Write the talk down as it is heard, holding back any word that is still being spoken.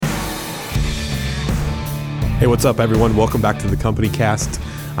Hey, what's up, everyone? Welcome back to the Company Cast.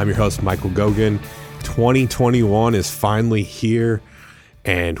 I'm your host, Michael Gogan. 2021 is finally here,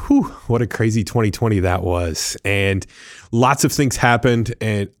 and whew, what a crazy 2020 that was. And lots of things happened,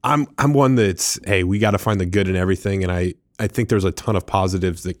 and I'm one that's, hey, we got to find the good in everything, and I think there's a ton of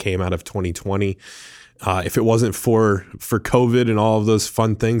positives that came out of 2020. If it wasn't for COVID and all of those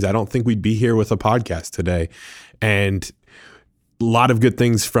fun things, I don't think we'd be here with a podcast today. And a lot of good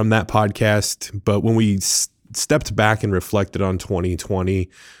things from that podcast, but when we stepped back and reflected on 2020,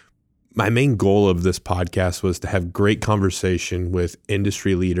 my main goal of this podcast was to have great conversation with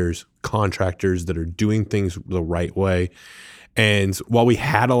industry leaders, contractors that are doing things the right way. And while we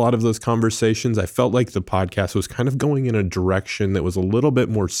had a lot of those conversations, I felt like the podcast was kind of going in a direction that was a little bit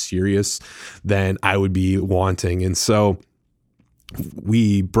more serious than I would be wanting. And so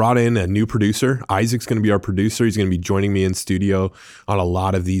we brought in a new producer. Isaac's going to be our producer. He's going to be joining me in studio on a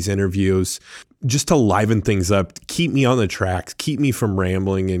lot of these interviews, just to liven things up, keep me on the tracks, keep me from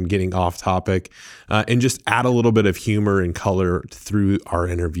rambling and getting off topic, and just add a little bit of humor and color through our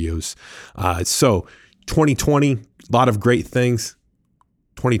interviews. So 2020, a lot of great things.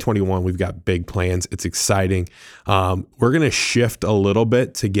 2021, we've got big plans. It's exciting. We're going to shift a little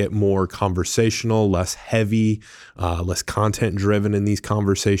bit to get more conversational, less heavy, less content driven in these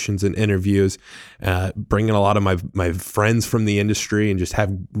conversations and interviews, bringing a lot of my friends from the industry and just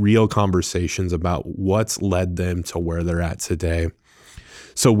have real conversations about what's led them to where they're at today.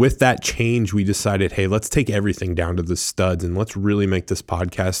 So with that change, we decided, hey, let's take everything down to the studs and let's really make this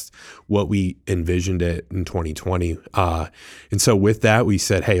podcast what we envisioned it in 2020. And so with that, we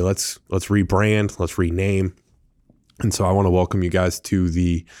said, hey, let's rebrand, let's rename. And so I want to welcome you guys to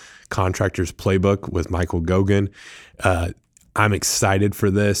the Contractors Playbook with Michael Gogan. I'm excited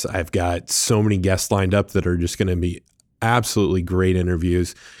for this. I've got so many guests lined up that are just going to be absolutely great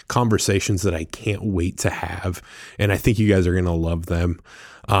interviews, conversations that I can't wait to have. And I think you guys are going to love them.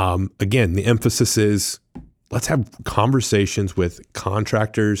 Again, the emphasis is let's have conversations with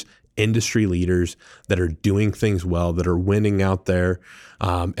contractors, industry leaders that are doing things well, that are winning out there.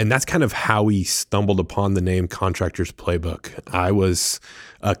 And that's kind of how we stumbled upon the name Contractors Playbook. I was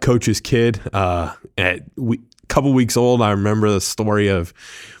a coach's kid. Couple weeks old, I remember the story of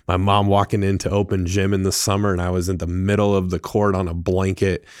my mom walking into open gym in the summer, and I was in the middle of the court on a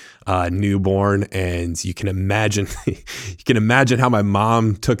blanket, newborn, and you can imagine how my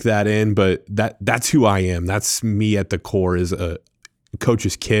mom took that in. But that's who I am. That's me at the core, is a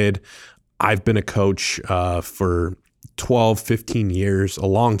coach's kid. I've been a coach for 12, 15 years, a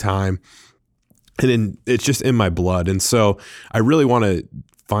long time, and then it's just in my blood. And so I really want to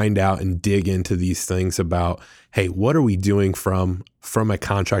find out and dig into these things about, hey, what are we doing from a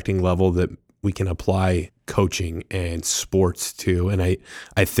contracting level that we can apply coaching and sports to? And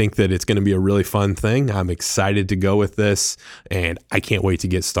I think that it's going to be a really fun thing. I'm excited to go with this, and I can't wait to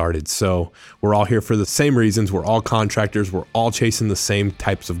get started. So we're all here for the same reasons. We're all contractors. We're all chasing the same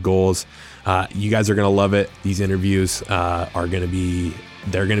types of goals. You guys are going to love it. These interviews they're going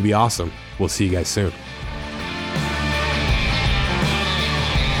to be awesome. We'll see you guys soon.